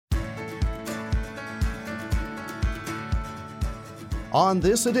on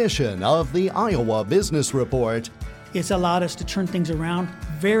this edition of the Iowa Business Report. It's allowed us to turn things around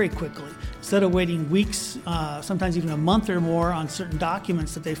very quickly. Instead of waiting weeks, sometimes even a month or more on certain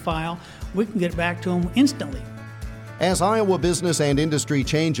documents that they file, we can get back to them instantly. As Iowa business and industry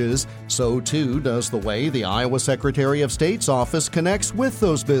changes, so too does the way the Iowa Secretary of State's office connects with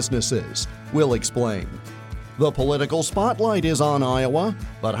those businesses. We'll explain. The political spotlight is on Iowa,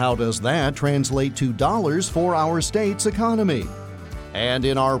 but how does that translate to dollars for our state's economy? And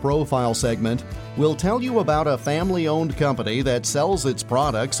in our profile segment, we'll tell you about a family-owned company that sells its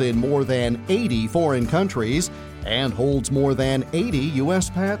products in more than 80 foreign countries and holds more than 80 U.S.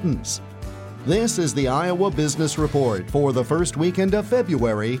 patents. This is the Iowa Business Report for the first weekend of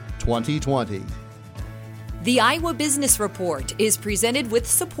February 2020. The Iowa Business Report is presented with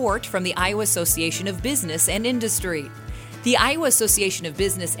support from the Iowa Association of Business and Industry. The Iowa Association of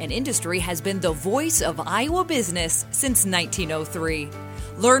Business and Industry has been the voice of Iowa business since 1903.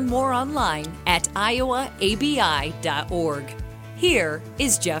 Learn more online at iowaabi.org. Here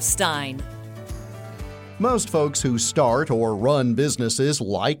is Jeff Stein. Most folks who start or run businesses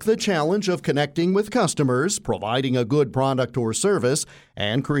like the challenge of connecting with customers, providing a good product or service,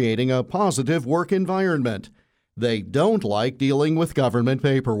 and creating a positive work environment. They don't like dealing with government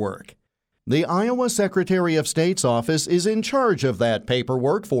paperwork. The Iowa Secretary of State's office is in charge of that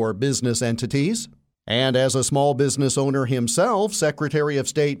paperwork for business entities. And as a small business owner himself, Secretary of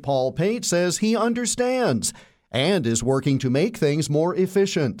State Paul Pate says he understands and is working to make things more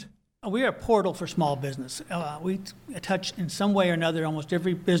efficient. We are a portal for small business. We touch in some way or another almost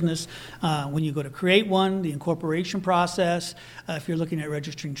every business. When you go to create one, the incorporation process, if you're looking at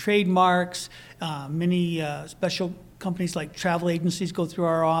registering trademarks, many special companies like travel agencies go through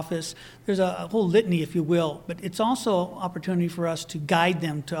our office. There's a whole litany, if you will, but it's also an opportunity for us to guide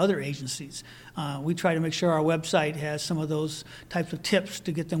them to other agencies. We try to make sure our website has some of those types of tips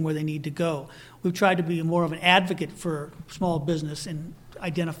to get them where they need to go. We've tried to be more of an advocate for small business in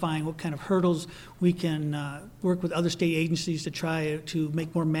identifying what kind of hurdles we can work with other state agencies to try to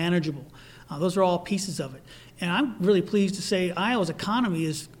make more manageable. Those are all pieces of it. And I'm really pleased to say Iowa's economy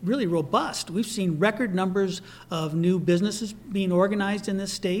is really robust. We've seen record numbers of new businesses being organized in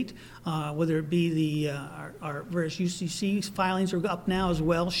this state, whether it be our various UCC filings are up now as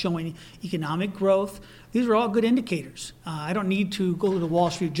well, showing economic growth. These are all good indicators. I don't need to go to the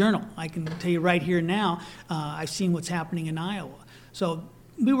Wall Street Journal. I can tell you right here now, I've seen what's happening in Iowa. So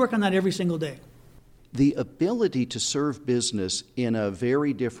we work on that every single day. The ability to serve business in a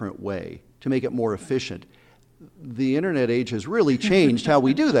very different way, to make it more efficient. The internet age has really changed how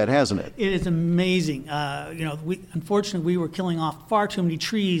we do that, hasn't it? It is amazing. Unfortunately, we were killing off far too many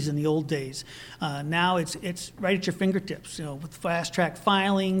trees in the old days. Now it's right at your fingertips. With fast-track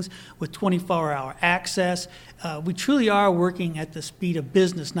filings, with 24-hour access. We truly are working at the speed of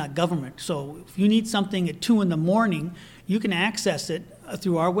business, not government. So if you need something at 2 a.m, you can access it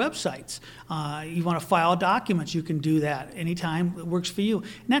through our websites. You want to file documents, you can do that anytime it works for you.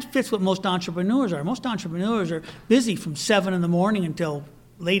 And that fits what most entrepreneurs are. Most entrepreneurs are busy from 7 a.m. until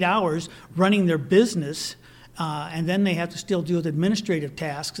late hours running their business, and then they have to still deal with administrative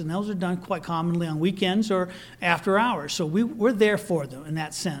tasks, and those are done quite commonly on weekends or after hours. So we're there for them in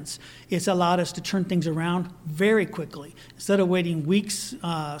that sense. It's allowed us to turn things around very quickly. Instead of waiting weeks,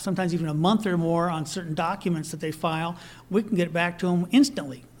 sometimes even a month or more on certain documents that they file, we can get back to them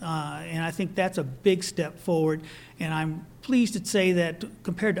instantly. And I think that's a big step forward. And I'm pleased to say that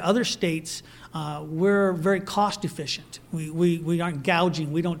compared to other states, we're very cost efficient. We aren't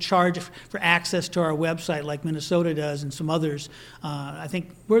gouging. We don't charge for access to our website like Minnesota does and some others. I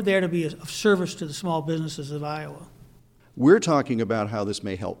think we're there to be of service to the small businesses of Iowa. We're talking about how this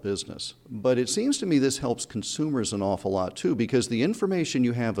may help business, but it seems to me this helps consumers an awful lot too, because the information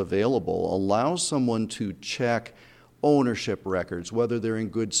you have available allows someone to check ownership records, whether they're in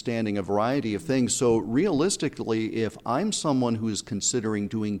good standing, a variety of things. So realistically, if I'm someone who's considering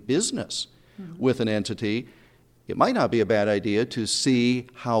doing business with an entity, it might not be a bad idea to see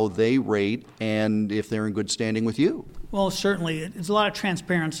how they rate and if they're in good standing with you. Well, certainly. It's a lot of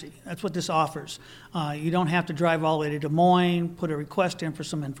transparency. That's what this offers. You don't have to drive all the way to Des Moines, put a request in for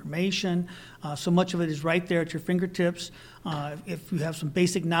some information. So much of it is right there at your fingertips. If you have some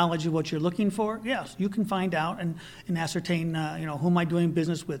basic knowledge of what you're looking for, yes, you can find out and ascertain, who am I doing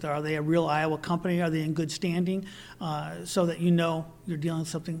business with? Are they a real Iowa company? Are they in good standing? So that you know you're dealing with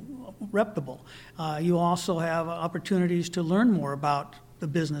something reputable. You also have opportunities to learn more about the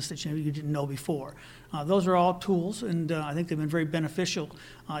business that you didn't know before. Those are all tools, and I think they've been very beneficial.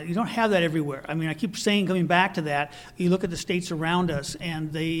 You don't have that everywhere. I mean, I keep saying, coming back to that, you look at the states around us,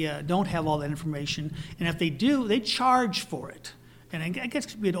 and they don't have all that information. And if they do, they charge for it. And I guess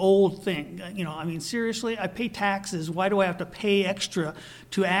it could be an old thing. Seriously, I pay taxes. Why do I have to pay extra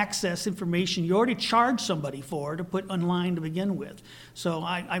to access information you already charged somebody for to put online to begin with? So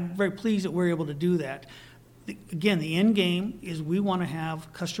I'm very pleased that we're able to do that. Again, the end game is we want to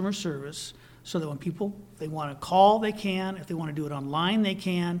have customer service so that when people, they want to call, they can. If they want to do it online, they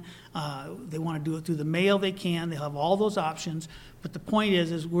can. They want to do it through the mail, they can. They'll have all those options. But the point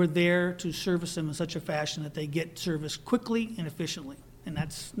is we're there to service them in such a fashion that they get service quickly and efficiently. And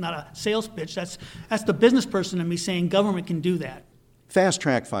that's not a sales pitch. That's the business person in me saying government can do that. Fast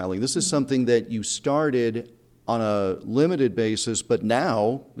track filing. This is something that you started on a limited basis, but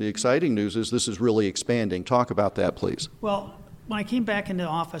now the exciting news is this is really expanding. Talk about that, please. Well, when I came back into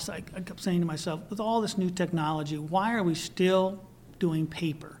office, I kept saying to myself, with all this new technology, why are we still doing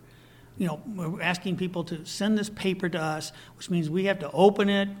paper? We're asking people to send this paper to us, which means we have to open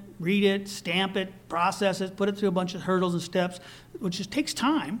it, read it, stamp it, process it, put it through a bunch of hurdles and steps, which just takes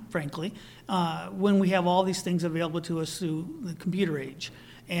time, frankly, when we have all these things available to us through the computer age.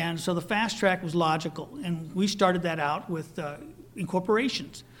 And so the fast track was logical, and we started that out with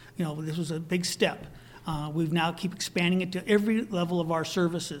incorporations. This was a big step. We've now keep expanding it to every level of our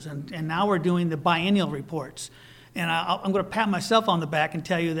services, and now we're doing the biennial reports. And I'm going to pat myself on the back and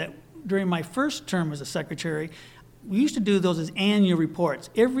tell you that during my first term as a secretary, we used to do those as annual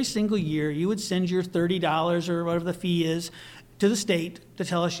reports. Every single year, you would send your $30 or whatever the fee is to the state to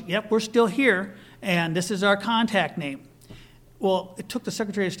tell us, yep, we're still here, and this is our contact name. Well, it took the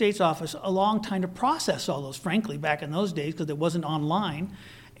Secretary of State's office a long time to process all those, frankly, back in those days, because it wasn't online.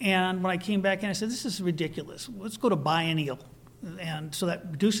 And when I came back in, I said, this is ridiculous. Let's go to biennial. And so that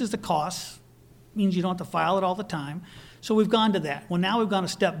reduces the costs, means you don't have to file it all the time. So we've gone to that. Well, now we've gone a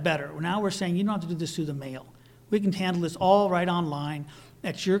step better. Now we're saying you don't have to do this through the mail. We can handle this all right online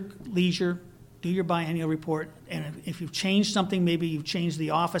at your leisure. Do your biennial report, and if you've changed something, maybe you've changed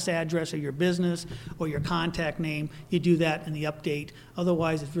the office address of your business or your contact name, you do that in the update.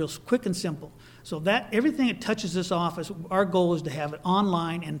 Otherwise, it's real quick and simple. So that everything that touches this office, our goal is to have it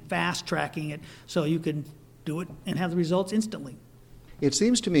online and fast tracking it so you can do it and have the results instantly. It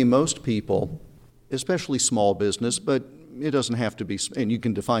seems to me most people, especially small business, but it doesn't have to be, and you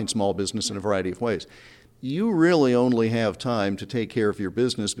can define small business in a variety of ways. You really only have time to take care of your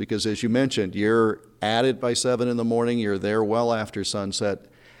business because, as you mentioned, you're at it by 7 in the morning, you're there well after sunset,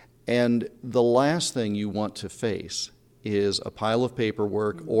 and the last thing you want to face is a pile of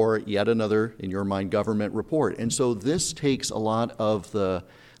paperwork or yet another, in your mind, government report. And so this takes a lot of the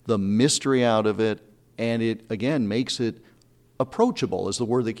mystery out of it, and it, again, makes it approachable is the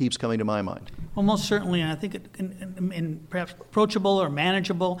word that keeps coming to my mind. Well, most certainly, and I think in perhaps approachable or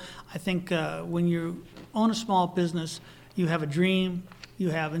manageable. I think when you own a small business, you have a dream, you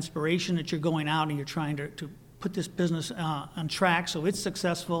have inspiration that you're going out and you're trying to put this business on track so it's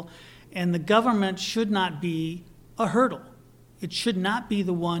successful. And the government should not be a hurdle. It should not be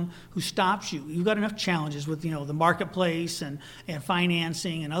the one who stops you. You've got enough challenges with the marketplace and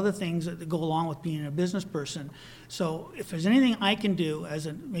financing and other things that go along with being a business person. So if there's anything I can do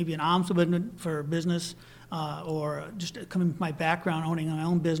as maybe an ombudsman for a business or just coming from my background owning my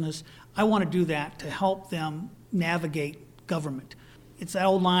own business, I want to do that to help them navigate government. It's that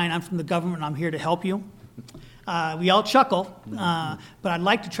old line, I'm from the government and I'm here to help you. We all chuckle, but I'd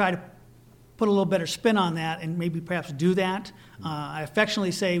like to try to put a little better spin on that and maybe perhaps do that. I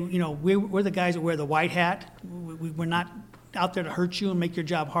affectionately say, we're the guys that wear the white hat. We're not out there to hurt you and make your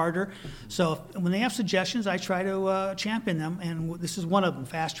job harder. So when they have suggestions, I try to champion them, and this is one of them.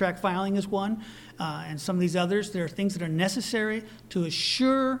 Fast track filing is one, and some of these others. There are things that are necessary to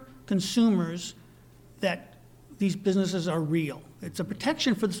assure consumers that these businesses are real. It's a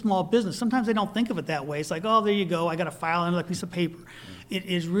protection for the small business. Sometimes they don't think of it that way. It's like, oh, there you go, I got to file another piece of paper. It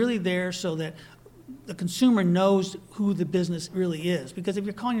is really there so that the consumer knows who the business really is. Because if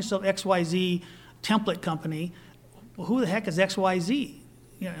you're calling yourself XYZ template company, well, who the heck is XYZ?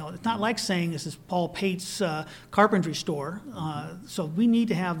 It's not like saying this is Paul Pate's carpentry store. So we need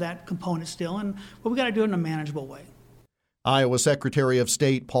to have that component still, but we got to do it in a manageable way. Iowa Secretary of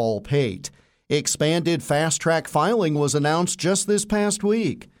State Paul Pate. Expanded fast-track filing was announced just this past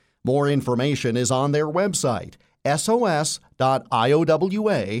week. More information is on their website, sos.iowa.gov.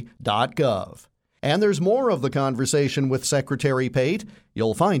 And there's more of the conversation with Secretary Pate.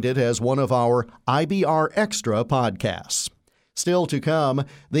 You'll find it as one of our IBR Extra podcasts. Still to come,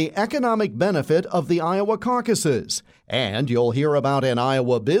 the economic benefit of the Iowa caucuses. And you'll hear about an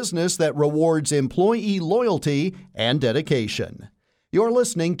Iowa business that rewards employee loyalty and dedication. You're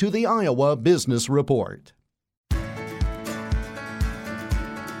listening to the Iowa Business Report.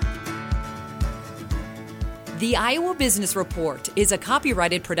 The Iowa Business Report is a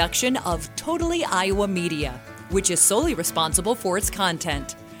copyrighted production of Totally Iowa Media, which is solely responsible for its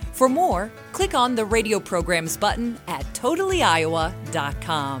content. For more, click on the radio programs button at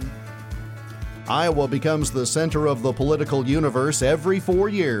totallyiowa.com. Iowa becomes the center of the political universe every 4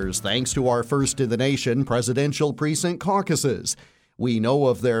 years thanks to our first-in-the-nation presidential precinct caucuses. We know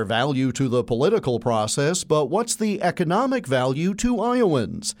of their value to the political process, but what's the economic value to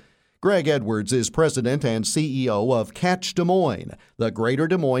Iowans? Greg Edwards is president and CEO of Catch Des Moines, the Greater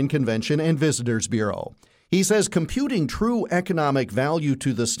Des Moines Convention and Visitors Bureau. He says computing true economic value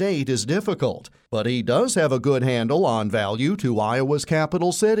to the state is difficult, but he does have a good handle on value to Iowa's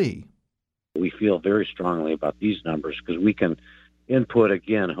capital city. We feel very strongly about these numbers because we can input,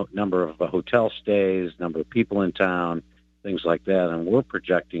 again, number of hotel stays, number of people in town, things like that. And we're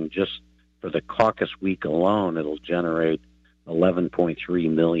projecting just for the caucus week alone, it'll generate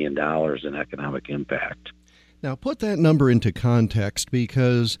 $11.3 million in economic impact. Now, put that number into context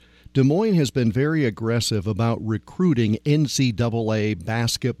because Des Moines has been very aggressive about recruiting NCAA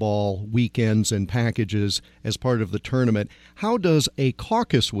basketball weekends and packages as part of the tournament. How does a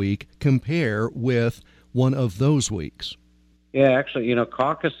caucus week compare with one of those weeks? Yeah, actually,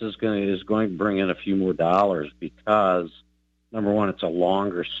 caucus is going to bring in a few more dollars because, number one, it's a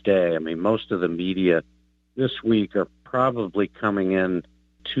longer stay. I mean, most of the media this week are probably coming in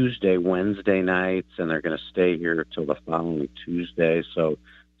Tuesday, Wednesday nights, and they're going to stay here till the following Tuesday. So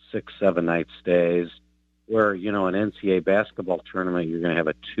 6-7 night stays, where, an NCAA basketball tournament, you're going to have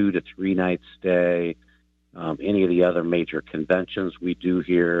a 2 to 3 night stay. Any of the other major conventions we do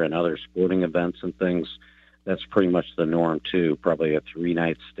here and other sporting events and things, that's pretty much the norm too, probably a 3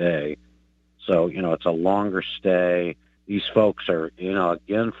 night stay. So, it's a longer stay. These folks are,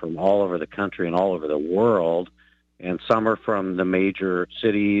 again, from all over the country and all over the world, and some are from the major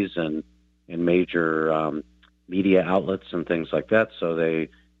cities and major media outlets and things like that. So they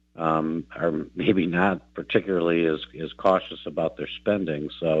are maybe not particularly as cautious about their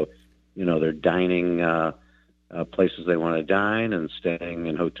spending. So, they're dining places they want to dine and staying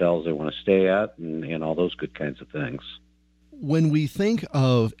in hotels they want to stay at and all those good kinds of things. When we think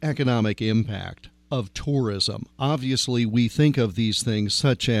of economic impact of tourism, obviously we think of these things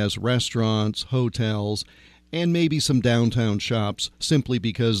such as restaurants, hotels, and maybe some downtown shops simply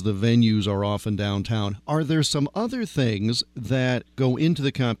because the venues are often downtown. Are there some other things that go into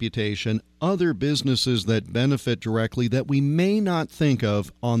the computation, other businesses that benefit directly that we may not think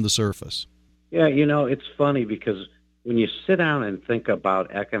of on the surface? Yeah, it's funny because when you sit down and think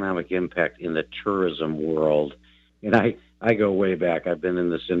about economic impact in the tourism world, and I go way back, I've been in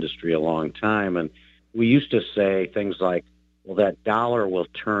this industry a long time, and we used to say things like, well, that dollar will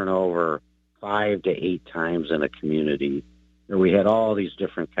turn over 5 to 8 times in a community. Or we had all these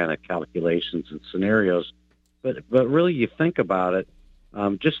different kind of calculations and scenarios. But really, you think about it,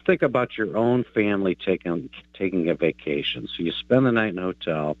 just think about your own family taking a vacation. So you spend the night in a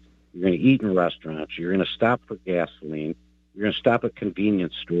hotel, you're going to eat in restaurants, you're going to stop for gasoline, you're going to stop at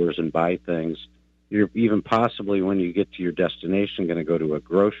convenience stores and buy things. You're even possibly, when you get to your destination, going to go to a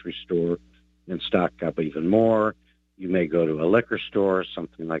grocery store and stock up even more. You may go to a liquor store,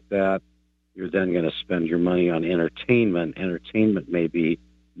 something like that. You're then going to spend your money on entertainment. Entertainment may be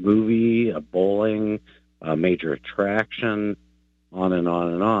movie, a bowling, a major attraction, on and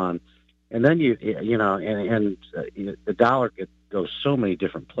on and on. And then the dollar goes so many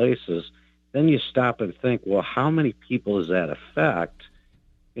different places. Then you stop and think, well, how many people does that affect?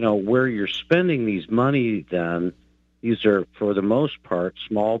 Where you're spending these money then, these are, for the most part,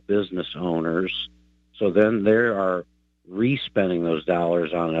 small business owners. So then they are re-spending those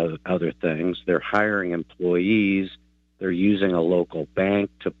dollars on other things. They're hiring employees. They're using a local bank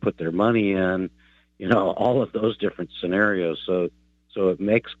to put their money in, all of those different scenarios. So it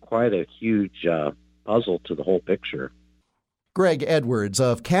makes quite a huge puzzle to the whole picture. Greg Edwards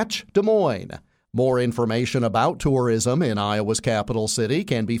of Catch Des Moines. More information about tourism in Iowa's capital city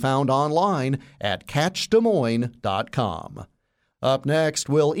can be found online at catchdesmoines.com. Up next,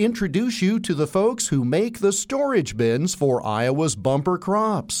 we'll introduce you to the folks who make the storage bins for Iowa's bumper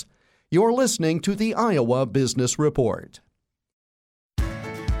crops. You're listening to the Iowa Business Report.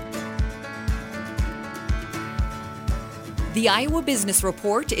 The Iowa Business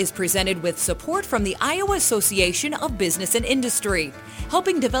Report is presented with support from the Iowa Association of Business and Industry,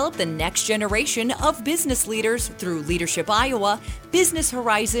 helping develop the next generation of business leaders through Leadership Iowa, Business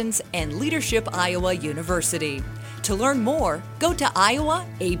Horizons, and Leadership Iowa University. To learn more, go to iowaabi.org.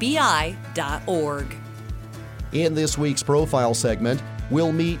 In this week's profile segment,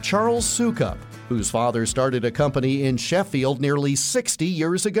 we'll meet Charles Sukup, whose father started a company in Sheffield nearly 60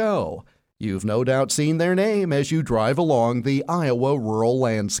 years ago. You've no doubt seen their name as you drive along the Iowa rural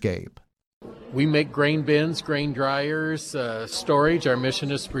landscape. We make grain bins, grain dryers, storage. Our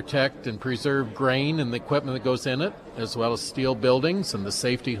mission is to protect and preserve grain and the equipment that goes in it, as well as steel buildings and the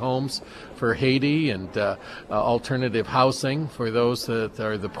safety homes for Haiti and alternative housing for those that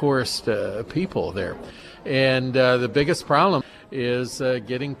are the poorest people there. And the biggest problem is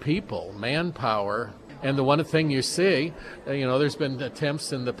getting people, manpower. And the one thing you see, there's been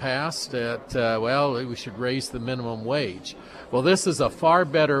attempts in the past at, we should raise the minimum wage. Well, this is a far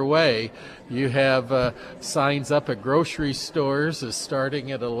better way. You have signs up at grocery stores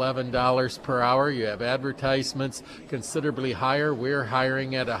starting at $11 per hour. You have advertisements considerably higher. We're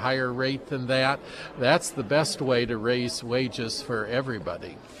hiring at a higher rate than that. That's the best way to raise wages for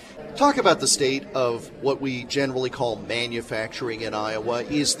everybody. Talk about the state of what we generally call manufacturing in Iowa.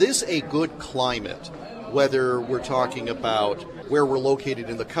 Is this a good climate? Whether we're talking about where we're located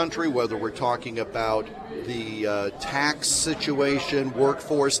in the country, whether we're talking about the tax situation,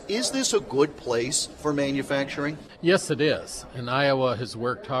 workforce, is this a good place for manufacturing? Yes, it is. And Iowa has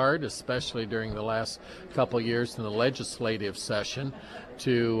worked hard, especially during the last couple of years in the legislative session,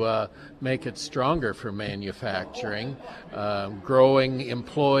 to make it stronger for manufacturing, growing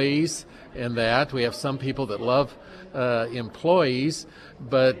employees in that. We have some people that love employees,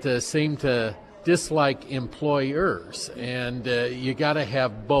 but seem to dislike employers, and you got to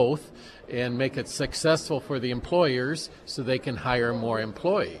have both and make it successful for the employers so they can hire more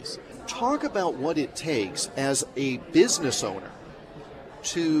employees. Talk about what it takes as a business owner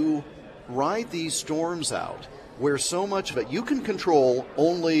to ride these storms out, where so much of it, you can control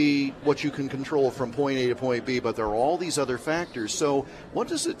only what you can control from point A to point B, but there are all these other factors. So what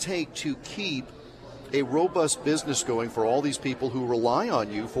does it take to keep a robust business going for all these people who rely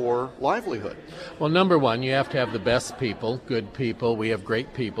on you for livelihood? Well, number one, you have to have the best people, good people. We have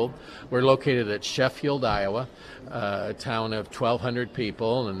great people. We're located at Sheffield, Iowa, a town of 1,200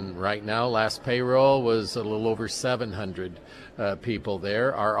 people, and right now, last payroll was a little over 700 people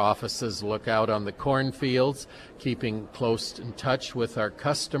there. Our offices look out on the cornfields, keeping close in touch with our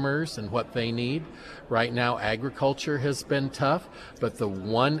customers and what they need. Right now, agriculture has been tough, but the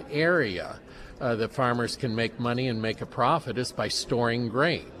one area that farmers can make money and make a profit is by storing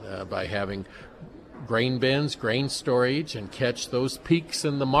grain, by having grain bins, grain storage, and catch those peaks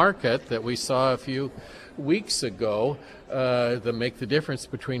in the market that we saw a few weeks ago that make the difference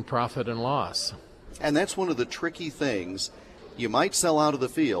between profit and loss. And that's one of the tricky things. You might sell out of the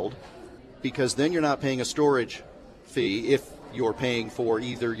field because then you're not paying a storage fee if you're paying for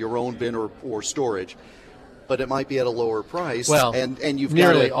either your own bin or storage. But it might be at a lower price. Well, and you've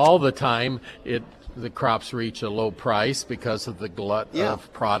nearly got all the time the crops reach a low price because of the glut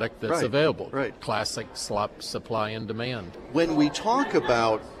of product that's available. Right. Classic supply and demand. When we talk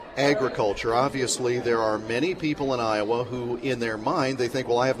about agriculture, obviously there are many people in Iowa who, in their mind, they think,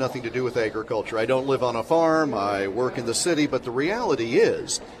 well, I have nothing to do with agriculture. I don't live on a farm. I work in the city. But the reality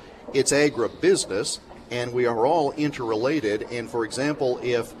is it's agribusiness, and we are all interrelated. And, for example,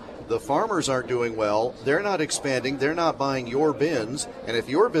 if the farmers aren't doing well, they're not expanding, they're not buying your bins, and if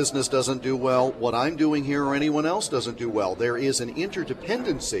your business doesn't do well, what I'm doing here or anyone else doesn't do well. There is an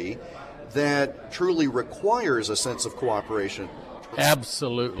interdependency that truly requires a sense of cooperation.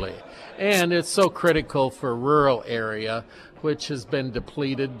 Absolutely. And it's so critical for rural area, which has been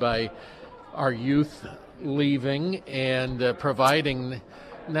depleted by our youth leaving and providing.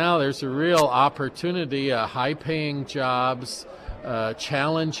 Now there's a real opportunity, high-paying jobs,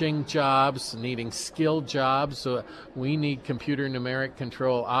 challenging jobs, needing skilled jobs. So we need computer numeric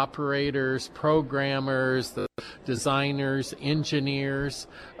control operators, programmers, the designers, engineers.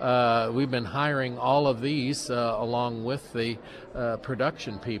 We've been hiring all of these along with the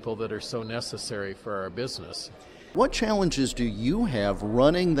production people that are so necessary for our business. What challenges do you have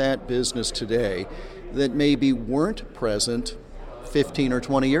running that business today that maybe weren't present 15 or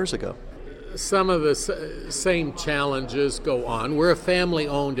 20 years ago? Some of the same challenges go on. We're a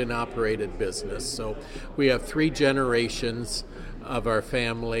family-owned and operated business, so we have 3 generations of our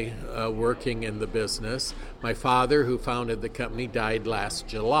family working in the business. My father, who founded the company, died last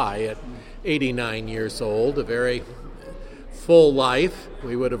July at 89 years old, a very full life.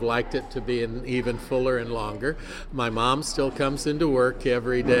 We would have liked it to be even fuller and longer. My mom still comes into work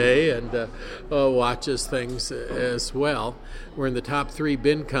every day and watches things as well. We're in the top 3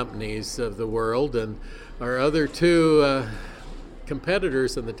 bin companies of the world, and our other 2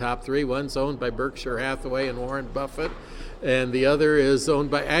 competitors in the top 3, one's owned by Berkshire Hathaway and Warren Buffett, and the other is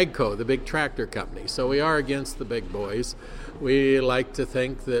owned by AGCO, the big tractor company. So we are against the big boys. We like to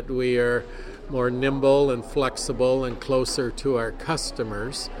think that we are more nimble and flexible and closer to our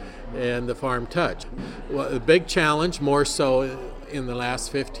customers. and the Farm Touch. Well, the big challenge, more so in the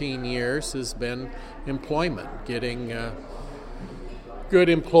last 15 years, has been employment, getting good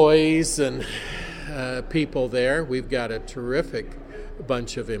employees and people there. We've got a terrific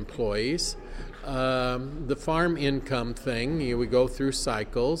bunch of employees. The farm income thing, we go through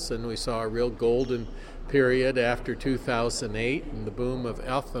cycles, and we saw a real golden period after 2008 and the boom of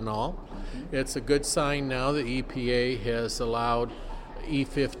ethanol. It's a good sign now that EPA has allowed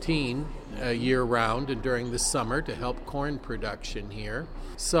E15 year-round and during the summer to help corn production here.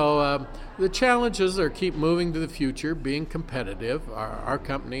 So the challenges are keep moving to the future, being competitive. Our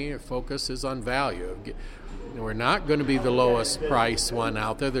company focuses on value. We're not going to be the lowest price one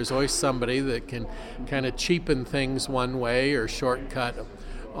out there. There's always somebody that can kind of cheapen things one way or shortcut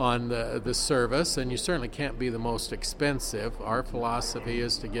on the service, and you certainly can't be the most expensive. Our philosophy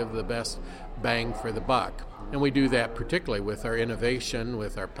is to give the best bang for the buck. And we do that particularly with our innovation,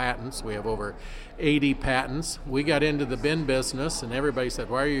 with our patents. We have over 80 patents. We got into the bin business, and everybody said,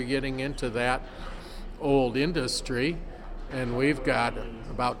 why are you getting into that old industry? And we've got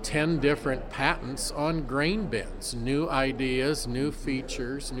about 10 different patents on grain bins, new ideas, new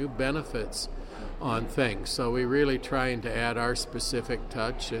features, new benefits on things. So we're really trying to add our specific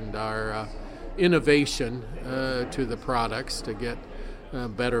touch and our innovation to the products to get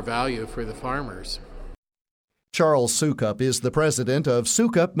better value for the farmers. Charles Sukup is the president of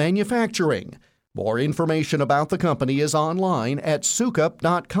Sukup Manufacturing. More information about the company is online at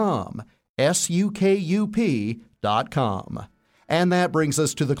sukup.com, SUKUP.com. And that brings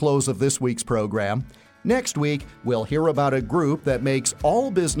us to the close of this week's program. Next week, we'll hear about a group that makes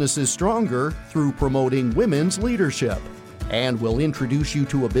all businesses stronger through promoting women's leadership. And we'll introduce you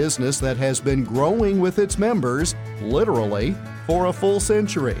to a business that has been growing with its members, literally, for a full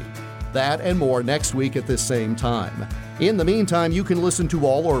century. That and more next week at this same time. In the meantime, you can listen to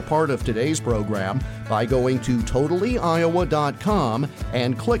all or part of today's program by going to totallyiowa.com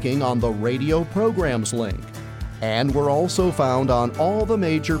and clicking on the radio programs link. And we're also found on all the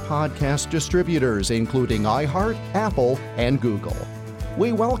major podcast distributors, including iHeart, Apple, and Google.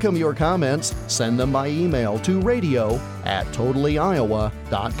 We welcome your comments. Send them by email to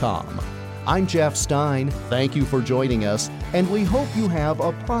radio@totallyiowa.com. I'm Jeff Stein. Thank you for joining us, and we hope you have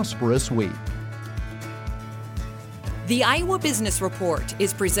a prosperous week. The Iowa Business Report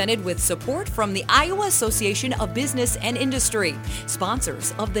is presented with support from the Iowa Association of Business and Industry,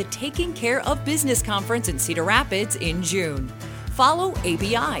 sponsors of the Taking Care of Business Conference in Cedar Rapids in June. Follow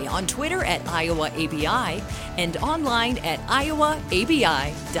ABI on Twitter at IowaABI and online at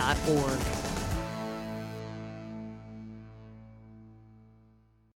iowaabi.org.